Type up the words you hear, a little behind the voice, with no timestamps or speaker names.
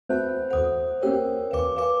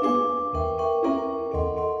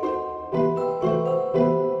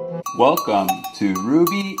Welcome to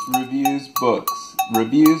Ruby Reviews Books.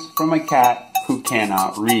 Reviews from a cat who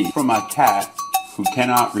cannot read. From a cat who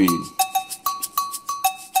cannot read.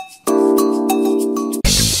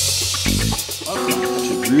 Welcome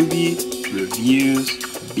to Ruby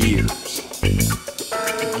Reviews Beers.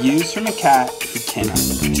 Reviews from a cat who cannot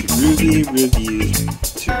read.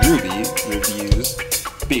 To Ruby Reviews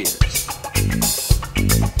Beers.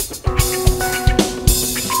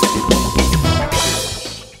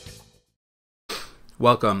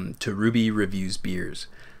 Welcome to Ruby Reviews Beers,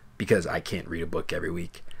 because I can't read a book every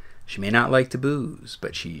week. She may not like to booze,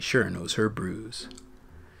 but she sure knows her brews.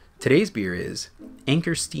 Today's beer is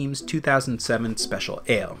Anchor Steam's 2007 Special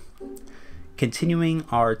Ale. Continuing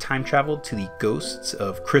our time travel to the ghosts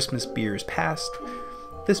of Christmas beers past,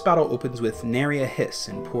 this bottle opens with nary a hiss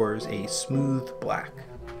and pours a smooth black.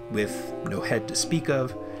 With no head to speak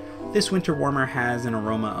of, this winter warmer has an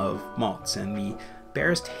aroma of malts and the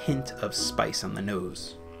barest hint of spice on the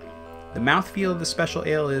nose. The mouthfeel of the special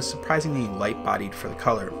ale is surprisingly light-bodied for the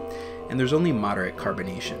color, and there's only moderate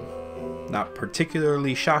carbonation. Not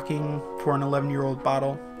particularly shocking for an 11-year-old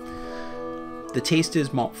bottle. The taste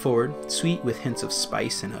is malt-forward, sweet with hints of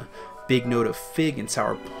spice and a big note of fig and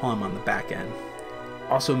sour plum on the back end.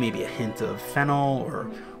 Also maybe a hint of fennel or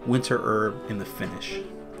winter herb in the finish.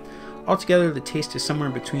 Altogether, the taste is somewhere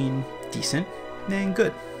between decent and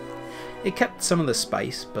good. It kept some of the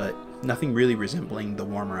spice, but nothing really resembling the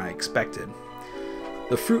warmer I expected.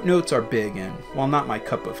 The fruit notes are big, and while not my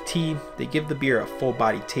cup of tea, they give the beer a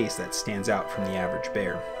full-bodied taste that stands out from the average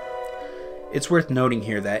bear. It's worth noting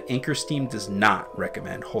here that Anchor Steam does not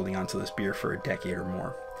recommend holding onto this beer for a decade or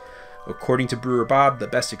more. According to brewer Bob, the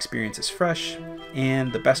best experience is fresh,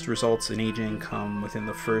 and the best results in aging come within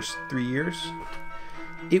the first 3 years.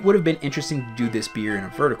 It would have been interesting to do this beer in a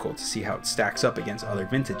vertical to see how it stacks up against other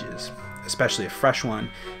vintages, especially a fresh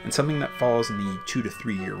one and something that falls in the 2 to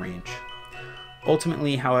 3 year range.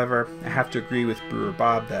 Ultimately, however, I have to agree with brewer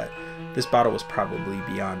Bob that this bottle was probably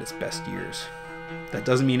beyond its best years. That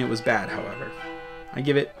doesn't mean it was bad, however. I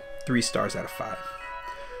give it 3 stars out of 5.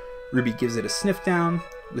 Ruby gives it a sniff down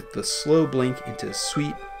with the slow blink into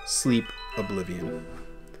sweet sleep oblivion.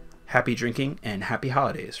 Happy drinking and happy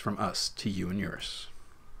holidays from us to you and yours.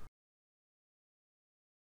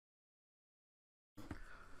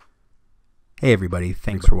 Hey everybody,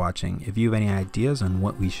 thanks for watching. If you have any ideas on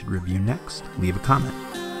what we should review next, leave a comment.